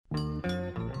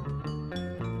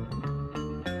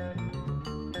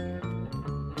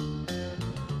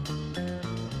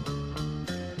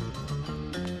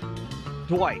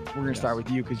Dwight, we're going to start with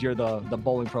you because you're the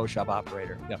bowling pro shop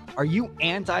operator. Yep. Are you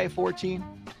anti-14?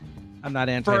 I'm not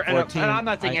anti-14. And I'm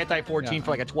not saying anti-14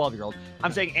 for like a 12-year-old.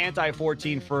 I'm saying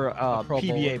anti-14 for a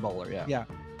PBA bowler. Yeah.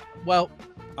 Well,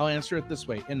 I'll answer it this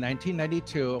way. In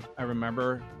 1992, I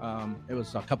remember it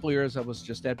was a couple years. I was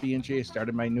just at B&G. I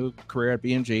started my new career at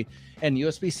B&G, and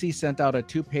USBC sent out a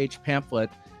 2-page pamphlet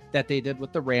that they did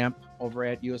with the ramp over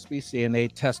at USBC, and they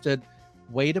tested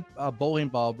weight of a bowling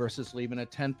ball versus leaving a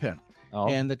 10-pin. Oh.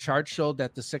 And the chart showed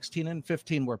that the 16 and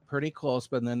 15 were pretty close,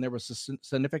 but then there was a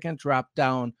significant drop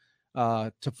down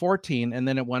to 14, and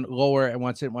then it went lower, and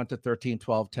once it went to 13,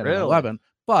 12, 10, and 11.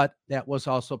 But that was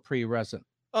also pre-resin.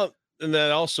 Oh, and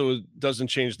that also doesn't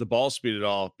change the ball speed at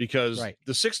all, because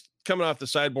the 6 coming off the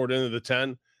sideboard into the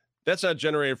 10, that's not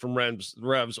generated from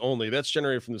revs only. That's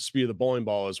generated from the speed of the bowling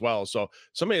ball as well. So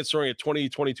somebody that's throwing at 20,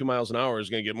 22 miles an hour is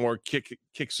going to get more kick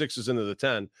 6s into the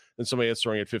 10 than somebody that's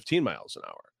throwing at 15 miles an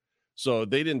hour. So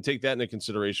they didn't take that into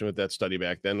consideration with that study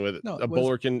back then. If a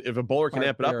bowler can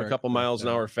amp it up a couple miles an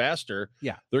hour faster,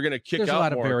 they're going to kick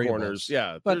out more corners.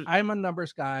 Yeah, but I'm a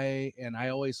numbers guy, and I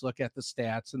always look at the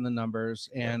stats and the numbers,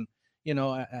 and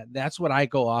that's what I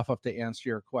go off of to answer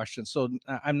your question. So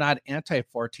I'm not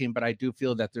anti-14, but I do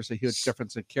feel that there's a huge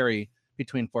difference in carry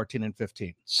between 14 and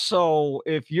 15. So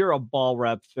if you're a ball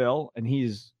rep, Phil, and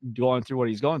he's going through what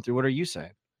he's going through, what are you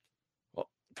saying?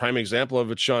 Prime example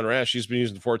of it, Sean Rash. He's been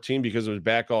using 14 because of his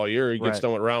back all year. He gets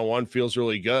done with round 1, feels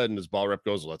really good, and his ball rep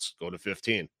goes, let's go to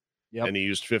 15. And he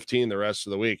used 15 the rest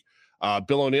of the week.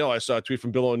 Bill O'Neill, I saw a tweet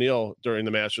from Bill O'Neill during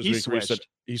the Masters week where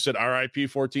he said RIP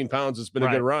 14 pounds. It's been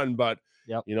a good run, but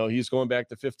he's going back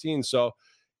to 15. So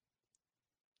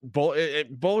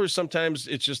bowlers, sometimes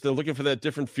it's just they're looking for that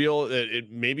different feel.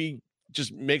 It maybe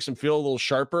just makes them feel a little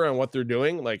sharper on what they're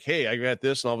doing. Like, hey, I got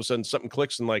this, and all of a sudden something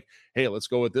clicks, and like, hey, let's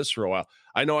go with this for a while.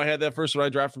 I know I had that first when I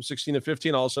dropped from 16 to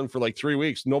 15. All of a sudden, for like 3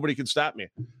 weeks, nobody could stop me.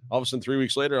 All of a sudden, 3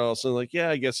 weeks later, all of a sudden, like, yeah,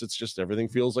 I guess it's just everything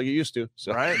feels like it used to.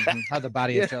 So how the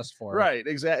body adjusts for it. Right,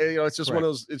 exactly. It's just one of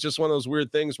those. It's just one of those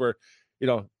weird things where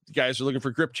guys are looking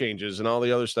for grip changes and all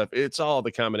the other stuff. It's all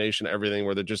the combination of everything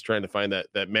where they're just trying to find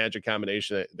that magic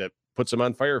combination that puts them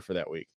on fire for that week.